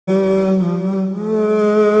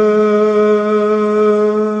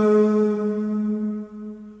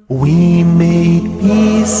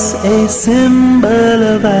a symbol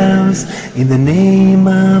of ours. In the name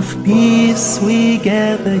of peace we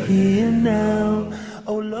gather here now.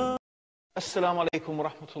 Oh Lord. Assalamu alaikum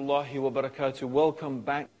wa rahmatullahi wa barakatuh. Welcome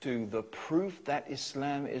back to The Proof That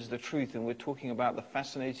Islam is the Truth. And we're talking about the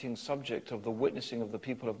fascinating subject of the witnessing of the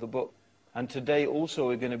people of the book. And today also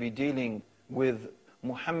we're going to be dealing with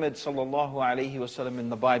Muhammad sallallahu alayhi wasallam in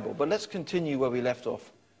the Bible. But let's continue where we left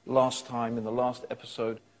off last time in the last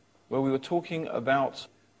episode, where we were talking about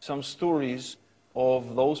some stories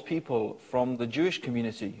of those people from the Jewish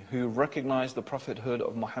community who recognized the prophethood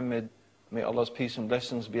of Muhammad. May Allah's peace and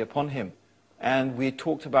blessings be upon him. And we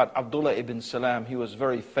talked about Abdullah ibn Salam. He was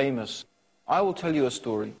very famous. I will tell you a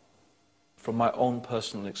story from my own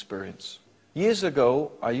personal experience. Years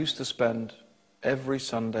ago, I used to spend every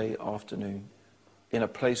Sunday afternoon in a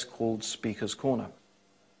place called Speaker's Corner.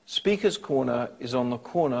 Speaker's Corner is on the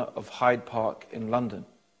corner of Hyde Park in London.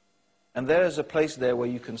 And there is a place there where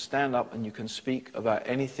you can stand up and you can speak about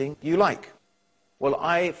anything you like. Well,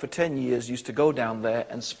 I, for 10 years, used to go down there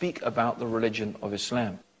and speak about the religion of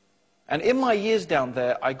Islam. And in my years down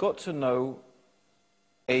there, I got to know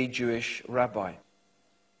a Jewish rabbi.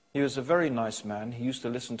 He was a very nice man. He used to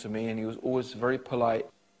listen to me and he was always very polite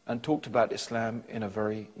and talked about Islam in a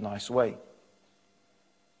very nice way.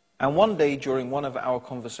 And one day during one of our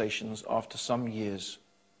conversations after some years,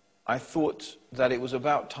 I thought that it was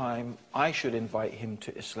about time I should invite him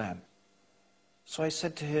to Islam. So I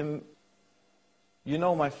said to him, you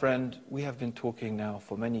know, my friend, we have been talking now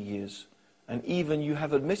for many years, and even you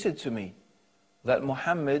have admitted to me that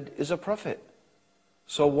Muhammad is a prophet.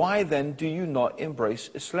 So why then do you not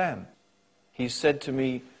embrace Islam? He said to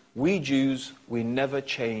me, we Jews, we never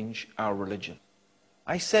change our religion.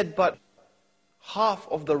 I said, but half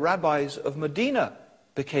of the rabbis of Medina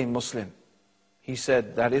became Muslim. He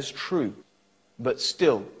said, that is true, but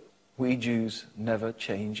still, we Jews never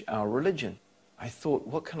change our religion. I thought,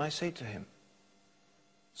 what can I say to him?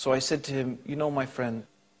 So I said to him, you know, my friend,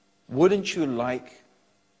 wouldn't you like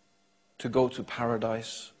to go to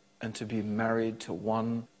paradise and to be married to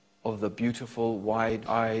one of the beautiful,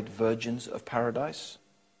 wide-eyed virgins of paradise?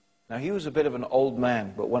 Now, he was a bit of an old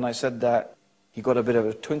man, but when I said that, he got a bit of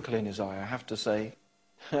a twinkle in his eye, I have to say,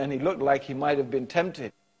 and he looked like he might have been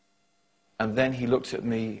tempted. And then he looked at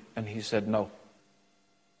me and he said, no.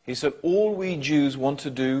 He said, all we Jews want to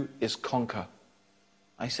do is conquer.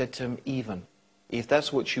 I said to him, even if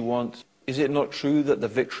that's what you want, is it not true that the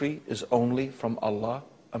victory is only from Allah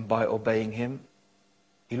and by obeying Him?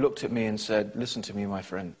 He looked at me and said, listen to me, my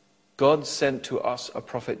friend. God sent to us a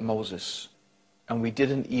prophet Moses, and we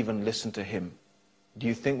didn't even listen to him. Do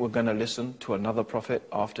you think we're going to listen to another prophet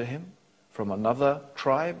after him? From another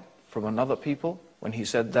tribe? From another people? When he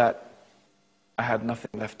said that, I had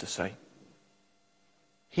nothing left to say.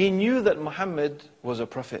 He knew that Muhammad was a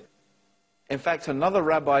prophet. In fact, another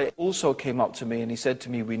rabbi also came up to me and he said to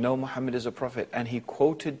me, we know Muhammad is a prophet. And he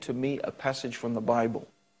quoted to me a passage from the Bible.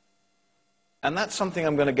 And that's something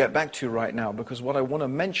I'm going to get back to right now, because what I want to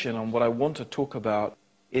mention and what I want to talk about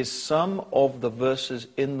is some of the verses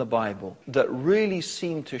in the Bible that really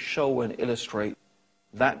seem to show and illustrate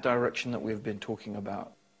that direction that we've been talking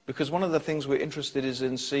about. Because one of the things we're interested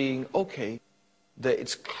in seeing, okay, that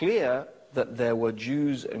it's clear that there were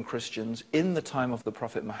Jews and Christians in the time of the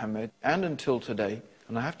Prophet Muhammad and until today,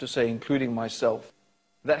 and I have to say including myself,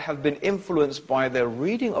 that have been influenced by their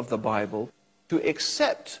reading of the Bible to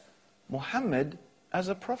accept Muhammad as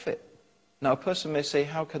a prophet. Now a person may say,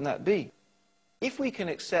 how can that be? If we can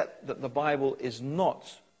accept that the Bible is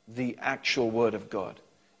not the actual word of God,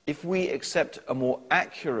 if we accept a more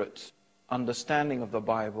accurate understanding of the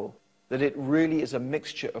Bible, that it really is a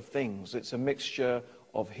mixture of things. It's a mixture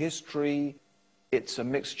of history, it's a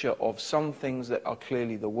mixture of some things that are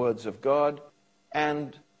clearly the words of God,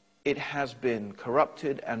 and it has been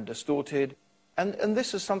corrupted and distorted. And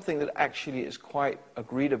this is something that actually is quite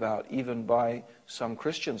agreed about even by some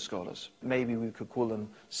Christian scholars. Maybe we could call them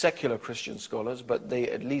secular Christian scholars, but they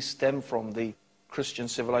at least stem from the Christian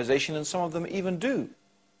civilization, and some of them even do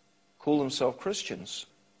call themselves Christians.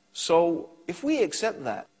 So if we accept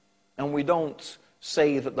that, and we don't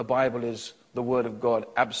say that the Bible is the Word of God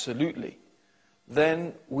absolutely,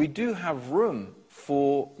 then we do have room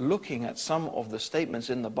for looking at some of the statements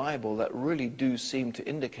in the Bible that really do seem to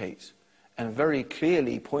indicate and very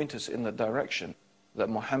clearly point us in the direction that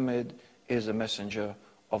Muhammad is a messenger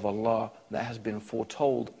of Allah that has been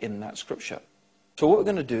foretold in that scripture. So what we're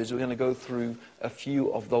going to do is we're going to go through a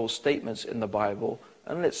few of those statements in the Bible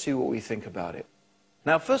and let's see what we think about it.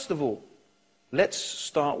 Now, first of all, let's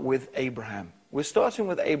start with Abraham. We're starting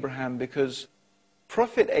with Abraham because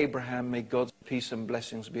Prophet Abraham, may God's peace and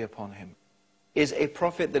blessings be upon him, is a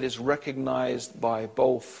prophet that is recognized by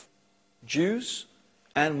both Jews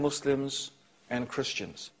and Muslims and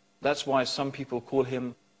Christians. That's why some people call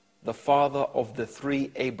him the father of the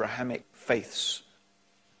three Abrahamic faiths.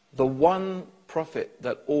 The one prophet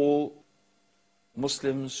that all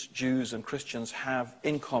Muslims, Jews, and Christians have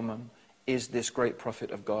in common is this great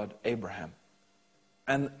prophet of God, Abraham.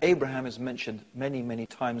 And Abraham is mentioned many, many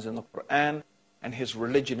times in the Quran, and his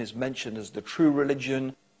religion is mentioned as the true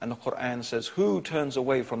religion. And the Quran says, who turns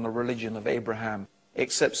away from the religion of Abraham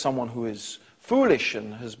except someone who is foolish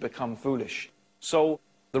and has become foolish? So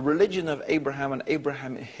the religion of Abraham and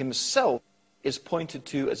Abraham himself is pointed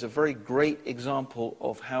to as a very great example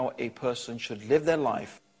of how a person should live their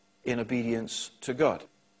life in obedience to God.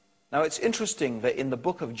 Now it's interesting that in the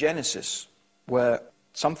book of Genesis, where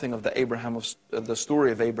something of the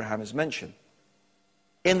story of Abraham is mentioned,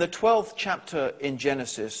 in the 12th chapter in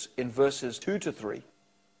Genesis, in verses 2 to 3,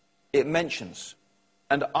 it mentions,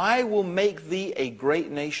 "And I will make thee a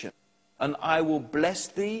great nation, and I will bless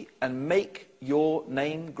thee and make your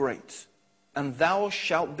name great, and thou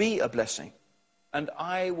shalt be a blessing. And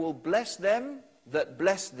I will bless them that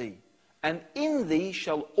bless thee, and in thee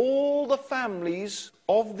shall all the families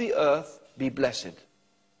of the earth be blessed."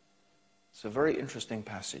 It's a very interesting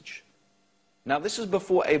passage. Now this is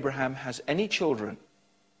before Abraham has any children.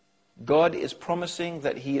 God is promising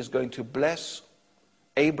that he is going to bless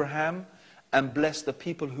Abraham and bless the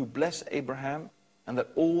people who bless Abraham, and that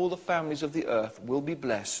all the families of the earth will be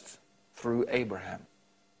blessed through Abraham.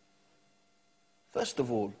 First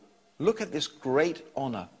of all, look at this great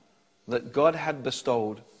honor that God had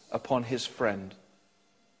bestowed upon his friend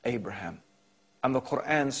Abraham. And the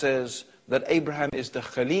Quran says that Abraham is the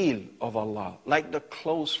Khalil of Allah, like the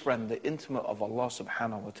close friend, the intimate of Allah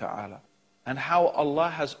subhanahu wa ta'ala. And how Allah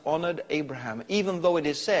has honored Abraham, even though it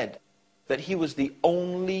is said that he was the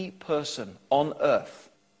only person on earth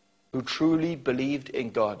who truly believed in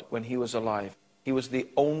God when he was alive. He was the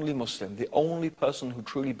only Muslim, the only person who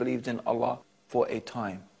truly believed in Allah for a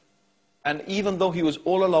time. And even though he was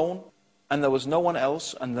all alone, and there was no one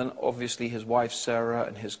else, and then obviously his wife Sarah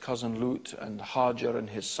and his cousin Lut and Hajar and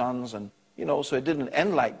his sons, and so it didn't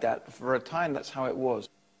end like that. For a time, that's how it was.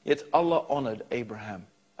 Yet Allah honored Abraham.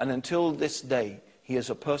 And until this day, he is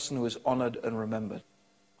a person who is honored and remembered.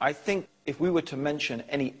 I think if we were to mention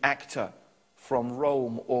any actor from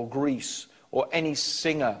Rome or Greece, or any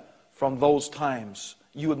singer from those times,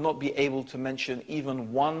 you would not be able to mention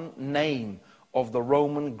even one name of the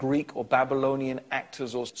Roman, Greek, or Babylonian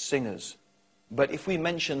actors or singers. But if we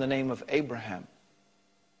mention the name of Abraham,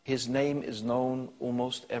 his name is known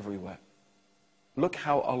almost everywhere. Look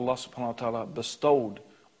how Allah subhanahu wa ta'ala bestowed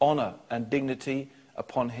honor and dignity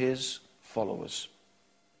upon his followers.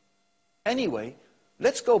 Anyway,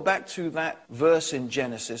 let's go back to that verse in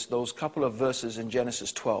Genesis, those couple of verses in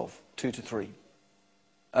Genesis 12, 2 to 3.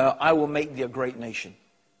 I will make thee a great nation.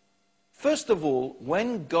 First of all,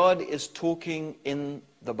 when God is talking in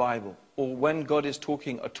the Bible, or when God is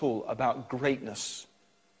talking at all about greatness,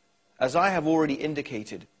 as I have already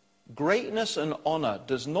indicated, greatness and honor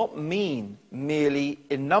does not mean merely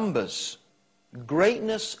in numbers.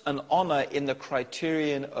 Greatness and honor in the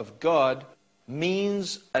criterion of God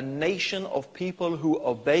means a nation of people who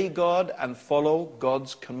obey God and follow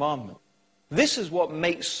God's commandment. This is what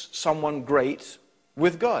makes someone great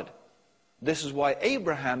with God. This is why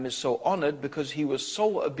Abraham is so honored, because he was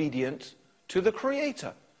so obedient to the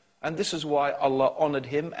Creator. And this is why Allah honored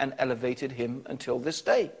him and elevated him until this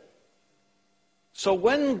day. So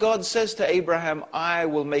when God says to Abraham, I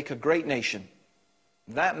will make a great nation,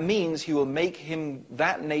 that means he will make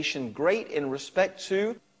that nation great in respect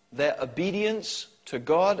to their obedience to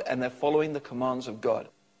God and their following the commands of God.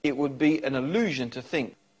 It would be an illusion to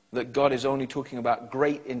think that God is only talking about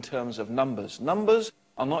great in terms of numbers. Numbers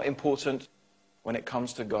are not important when it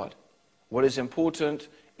comes to God. What is important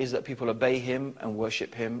is that people obey him and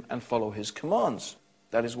worship him and follow his commands.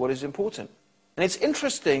 That is what is important. And it's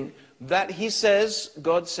interesting that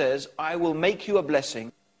God says, I will make you a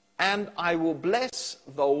blessing, and I will bless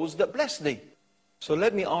those that bless thee. So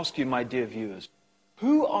let me ask you, my dear viewers,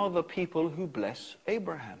 who are the people who bless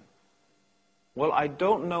Abraham? Well, I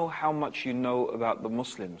don't know how much you know about the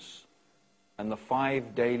Muslims and the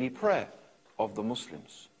 5 daily prayer of the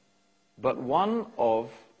Muslims. But one of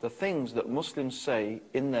the things that Muslims say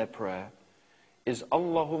in their prayer is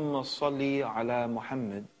Allahumma salli ala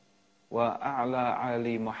Muhammad wa a'la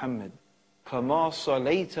ali Muhammad kama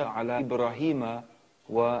salayta ala Ibrahima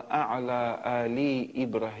wa a'la ali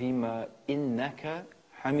Ibrahima innaka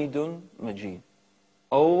hamidun majid.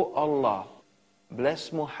 O Allah,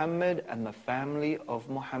 bless Muhammad and the family of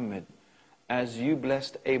Muhammad, as you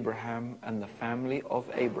blessed Abraham and the family of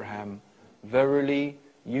Abraham. Verily,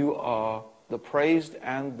 you are the praised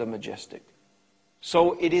and the majestic.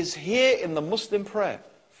 So it is here in the Muslim prayer,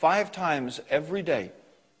 5 times every day,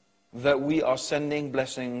 that we are sending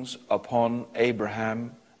blessings upon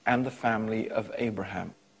Abraham and the family of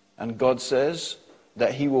Abraham. And God says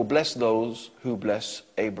that He will bless those who bless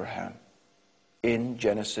Abraham in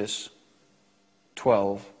Genesis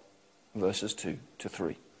 12, verses 2 to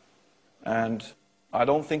 3. And I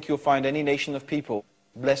don't think you'll find any nation of people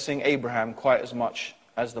blessing Abraham quite as much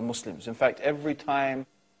as the Muslims. In fact, every time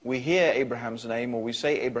we hear Abraham's name, or we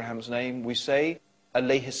say Abraham's name, we say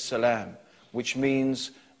alayhis salam, which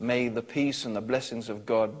means may the peace and the blessings of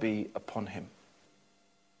God be upon him.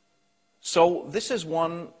 So this is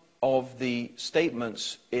one of the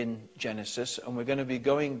statements in Genesis, and we're going to be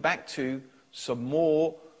going back to some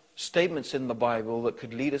more statements in the Bible that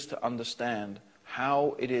could lead us to understand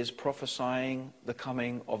how it is prophesying the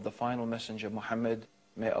coming of the final messenger, Muhammad.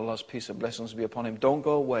 May Allah's peace and blessings be upon him. Don't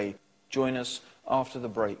go away. Join us after the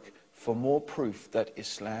break for more proof that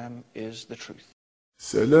Islam is the truth.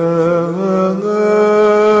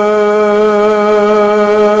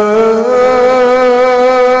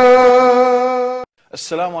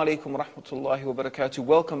 Assalamu alaikum wa rahmatullahi wa barakatuh.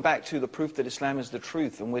 Welcome back to the proof that Islam is the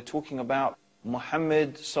truth. And we're talking about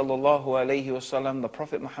Muhammad sallallahu alayhi wasallam, the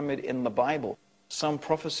Prophet Muhammad in the Bible. Some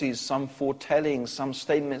prophecies, some foretellings, some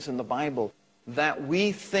statements in the Bible that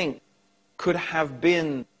we think could have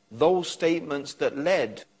been those statements that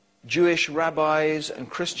led Jewish rabbis and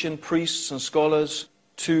Christian priests and scholars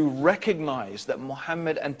to recognize that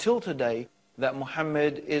Muhammad, until today, that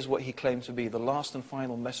Muhammad is what he claimed to be, the last and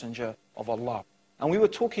final messenger of Allah. And we were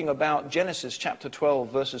talking about Genesis chapter 12,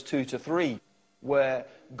 verses 2 to 3, where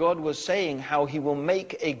God was saying how He will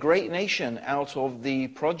make a great nation out of the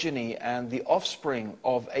progeny and the offspring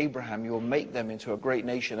of Abraham. You will make them into a great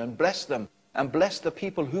nation and bless them and bless the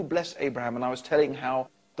people who bless Abraham. And I was telling how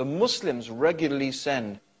the Muslims regularly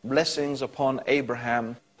send blessings upon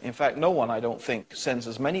Abraham. In fact, no one, I don't think, sends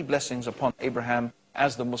as many blessings upon Abraham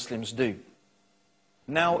as the Muslims do.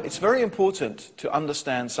 Now, it's very important to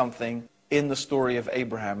understand something in the story of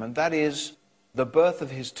Abraham, and that is the birth of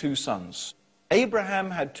his 2 sons.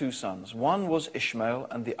 Abraham had 2 sons. One was Ishmael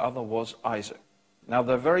and the other was Isaac. Now,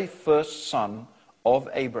 the very first son of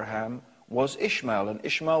Abraham was Ishmael, and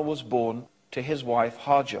Ishmael was born to his wife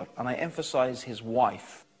Hajar. And I emphasize his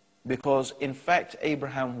wife because, in fact,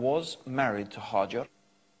 Abraham was married to Hajar,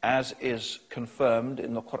 as is confirmed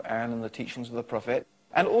in the Quran and the teachings of the Prophet,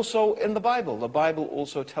 and also in the Bible. The Bible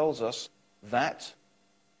also tells us that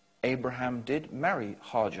Abraham did marry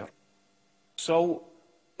Hajar. So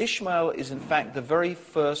Ishmael is in fact the very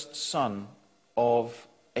first son of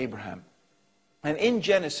Abraham. And in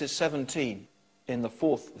Genesis 17, in the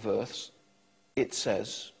 4th verse, it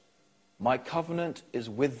says, "My covenant is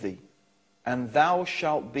with thee, and thou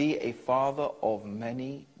shalt be a father of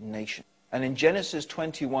many nations." And in Genesis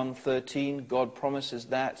 21:13, God promises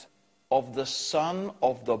that of the son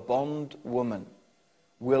of the bondwoman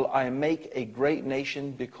will I make a great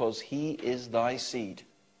nation, because he is thy seed.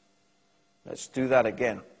 Let's do that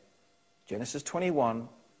again. Genesis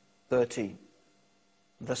 21:13.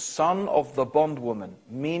 The son of the bondwoman,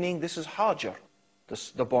 meaning this is Hajar.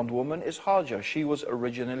 The bondwoman is Hajar. She was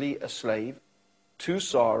originally a slave to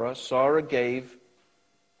Sarah. Sarah gave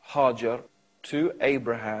Hajar to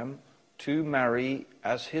Abraham to marry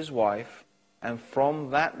as his wife. And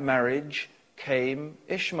from that marriage came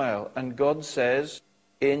Ishmael. And God says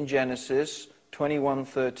in Genesis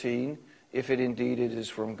 21:13, if it indeed it is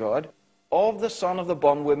from God, of the son of the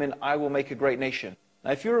bondwoman I will make a great nation.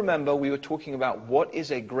 Now, if you remember, we were talking about what is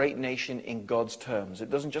a great nation in God's terms. It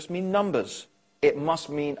doesn't just mean numbers. It must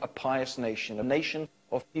mean a pious nation, a nation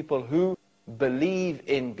of people who believe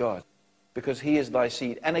in God, because He is thy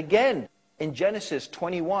seed. And again, in Genesis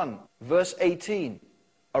 21, verse 18,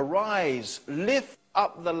 arise, lift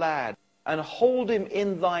up the lad, and hold him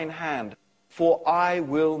in thine hand, for I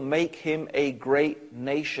will make him a great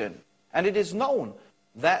nation. And it is known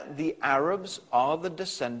that the Arabs are the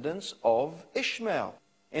descendants of Ishmael.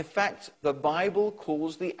 In fact, the Bible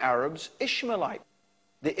calls the Arabs Ishmaelite.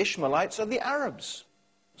 The Ishmaelites are the Arabs.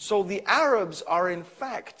 So the Arabs are in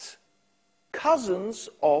fact cousins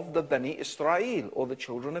of the Bani Israel, or the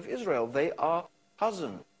children of Israel. They are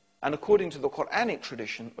cousins. And according to the Quranic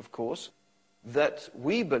tradition, of course, that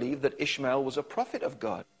we believe that Ishmael was a prophet of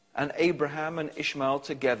God. And Abraham and Ishmael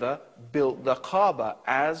together built the Kaaba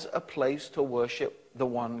as a place to worship the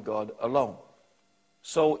one God alone.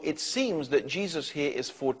 So it seems that Jesus here is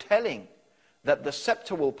foretelling that the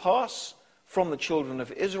scepter will pass from the children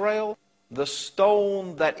of Israel, the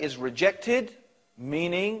stone that is rejected,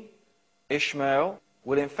 meaning Ishmael,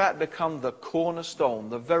 will in fact become the cornerstone,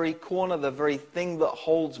 the very corner, the very thing that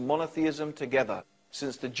holds monotheism together.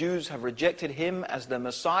 Since the Jews have rejected him as the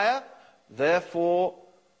Messiah, therefore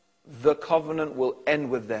the covenant will end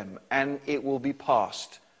with them, and it will be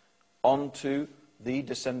passed on to the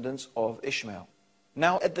descendants of Ishmael.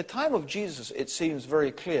 Now, at the time of Jesus, it seems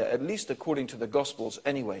very clear, at least according to the Gospels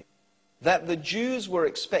anyway, that the Jews were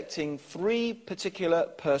expecting three particular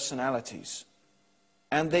personalities.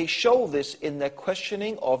 And they show this in their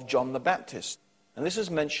questioning of John the Baptist. And this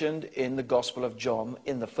is mentioned in the Gospel of John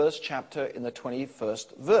in the 1st chapter in the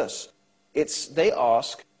 21st verse. They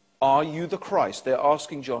ask, are you the Christ? They're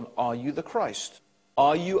asking John, are you the Christ?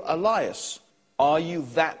 Are you Elias? Are you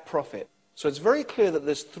that prophet? So it's very clear that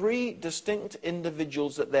there's three distinct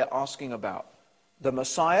individuals that they're asking about. The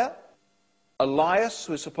Messiah, Elias,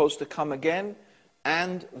 who is supposed to come again,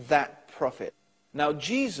 and that prophet. Now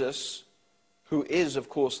Jesus, who is of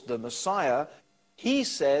course the Messiah, he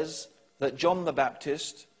says that John the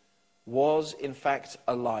Baptist was in fact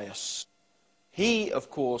Elias. He, of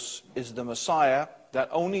course, is the Messiah that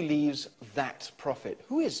only leaves that prophet.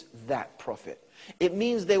 Who is that prophet? It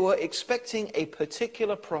means they were expecting a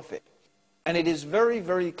particular prophet. And it is very,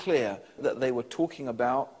 very clear that they were talking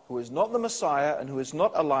about who is not the Messiah and who is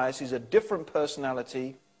not Elias. He's a different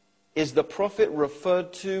personality. Is the prophet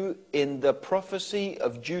referred to in the prophecy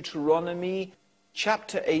of Deuteronomy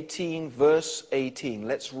chapter 18, verse 18.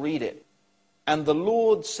 Let's read it. And the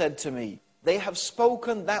Lord said to me, they have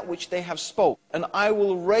spoken that which they have spoke, and I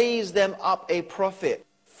will raise them up a prophet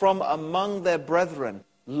from among their brethren,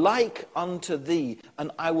 like unto thee, and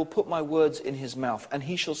I will put my words in his mouth, and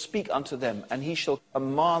he shall speak unto them, and he shall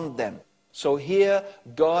command them. So here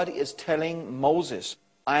God is telling Moses,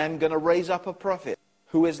 I am going to raise up a prophet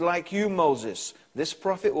who is like you, Moses. This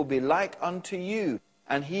prophet will be like unto you,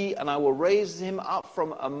 and I will raise him up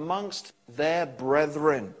from amongst their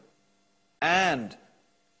brethren. And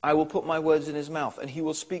I will put my words in his mouth, and he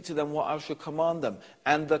will speak to them what I shall command them.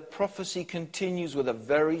 And the prophecy continues with a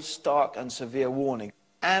very stark and severe warning.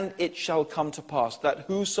 And it shall come to pass that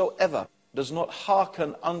whosoever does not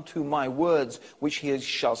hearken unto my words, which he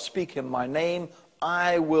shall speak in my name,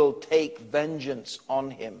 I will take vengeance on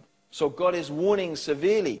him. So God is warning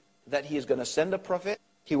severely that he is going to send a prophet.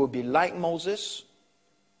 He will be like Moses.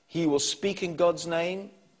 He will speak in God's name.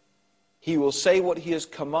 He will say what he has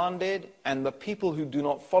commanded, and the people who do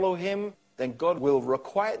not follow him, then God will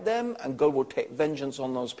requite them, and God will take vengeance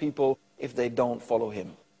on those people if they don't follow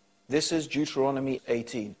him. This is Deuteronomy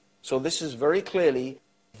 18. So this is very clearly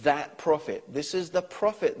that prophet. This is the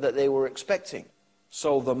prophet that they were expecting.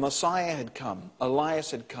 So the Messiah had come,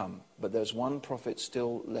 Elias had come, but there's one prophet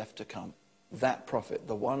still left to come. That prophet,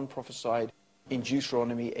 the one prophesied in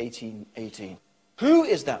Deuteronomy 18:18. Who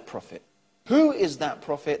is that prophet? Who is that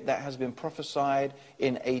prophet that has been prophesied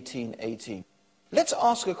in 18:18? Let's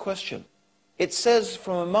ask a question. It says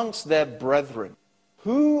from amongst their brethren.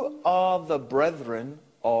 Who are the brethren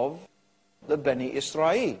of the Beni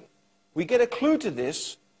Israel? We get a clue to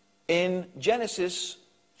this in Genesis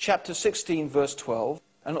chapter 16 verse 12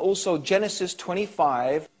 and also Genesis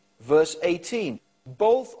 25 verse 18.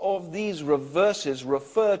 Both of these verses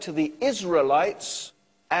refer to the Israelites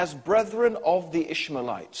as brethren of the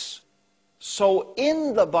Ishmaelites. So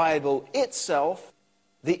in the Bible itself,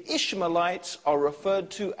 the Ishmaelites are referred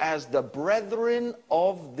to as the brethren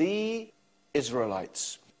of the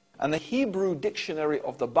Israelites. And the Hebrew dictionary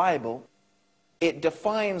of the Bible, it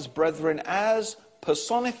defines brethren as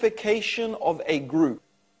personification of a group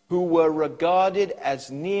who were regarded as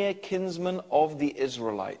near kinsmen of the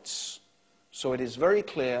Israelites. So it is very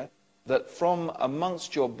clear that from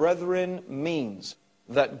amongst your brethren means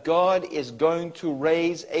that God is going to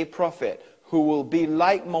raise a prophet who will be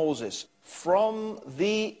like Moses from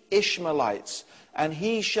the Ishmaelites, and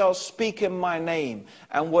he shall speak in my name,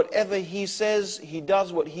 and whatever he says, he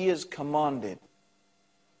does what he has commanded.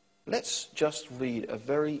 Let's just read a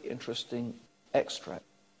very interesting extract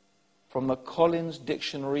from the Collins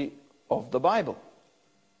Dictionary of the Bible.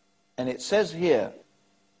 And it says here,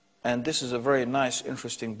 and this is a very nice,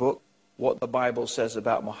 interesting book, what the Bible says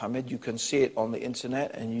about Muhammad. You can see it on the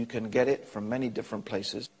internet, and you can get it from many different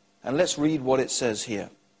places. And let's read what it says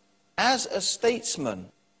here. As a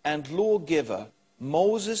statesman and lawgiver,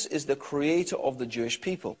 Moses is the creator of the Jewish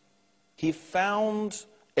people. He found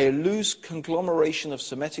a loose conglomeration of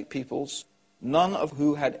Semitic peoples, none of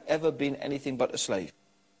who had ever been anything but a slave,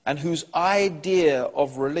 and whose idea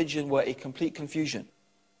of religion were a complete confusion.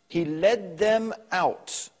 He led them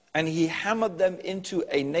out, and he hammered them into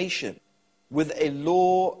a nation with a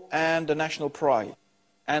law and a national pride.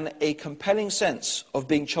 and a compelling sense of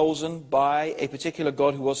being chosen by a particular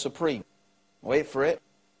God who was supreme. Wait for it.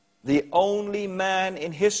 The only man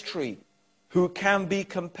in history who can be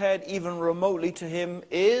compared even remotely to him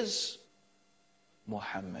is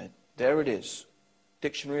Muhammad. There it is.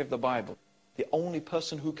 Dictionary of the Bible. The only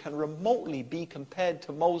person who can remotely be compared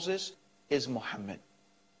to Moses is Muhammad.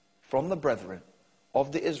 From the brethren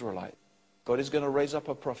of the Israelites, God is going to raise up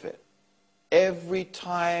a prophet. Every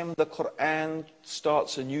time the Quran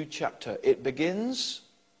starts a new chapter, it begins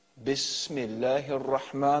Bismillahir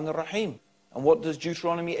Rahmanir Rahim. And what does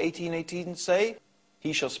Deuteronomy 18:18 say?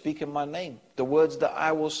 He shall speak in my name. The words that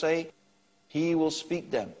I will say, he will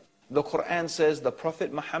speak them. The Quran says the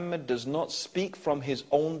Prophet Muhammad does not speak from his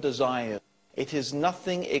own desire. It is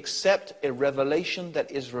nothing except a revelation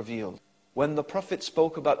that is revealed. When the Prophet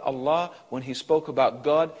spoke about Allah, when he spoke about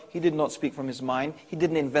God, he did not speak from his mind. He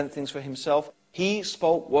didn't invent things for himself. He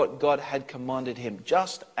spoke what God had commanded him,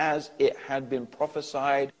 just as it had been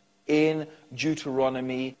prophesied in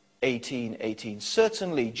Deuteronomy 18:18.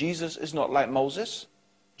 Certainly, Jesus is not like Moses.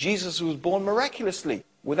 Jesus was born miraculously,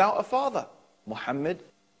 without a father. Muhammad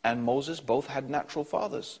and Moses both had natural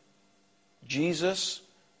fathers. Jesus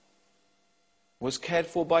was cared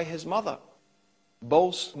for by his mother.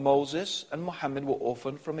 Both Moses and Muhammad were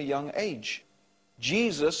orphaned from a young age.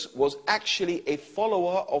 Jesus was actually a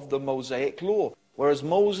follower of the Mosaic law, whereas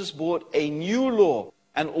Moses brought a new law,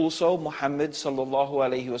 and also Muhammad sallallahu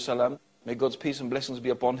alaihi wasallam, may God's peace and blessings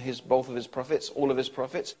be upon both of his prophets, all of his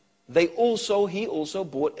prophets. He also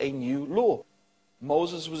brought a new law.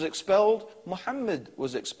 Moses was expelled, Muhammad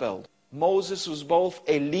was expelled. Moses was both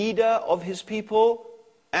a leader of his people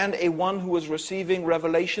and a one who was receiving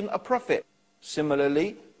revelation, a prophet.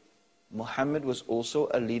 Similarly, Muhammad was also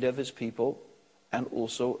a leader of his people and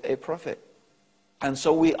also a prophet. And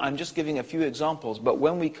so I'm just giving a few examples, but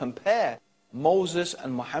when we compare Moses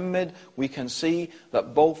and Muhammad, we can see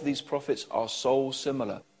that both these prophets are so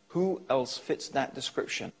similar. Who else fits that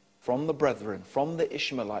description? From the brethren, from the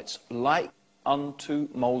Ishmaelites, like unto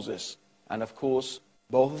Moses. And of course,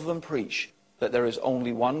 both of them preach that there is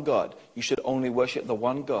only one God. You should only worship the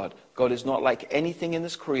one God. God is not like anything in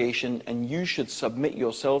this creation, and you should submit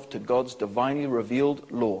yourself to God's divinely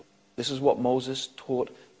revealed law. This is what Moses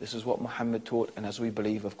taught, this is what Muhammad taught, and as we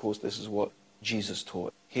believe, of course, this is what Jesus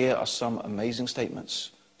taught. Here are some amazing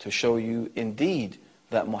statements to show you indeed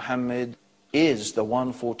that Muhammad is the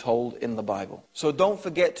one foretold in the Bible. So don't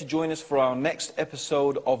forget to join us for our next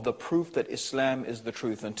episode of The Proof That Islam is the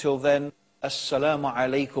Truth. Until then, Assalamu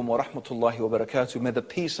alaikum wa rahmatullahi wa barakatuh. May the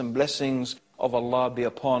peace and blessings of Allah be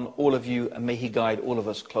upon all of you, and may He guide all of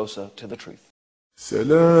us closer to the truth.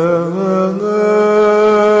 سلام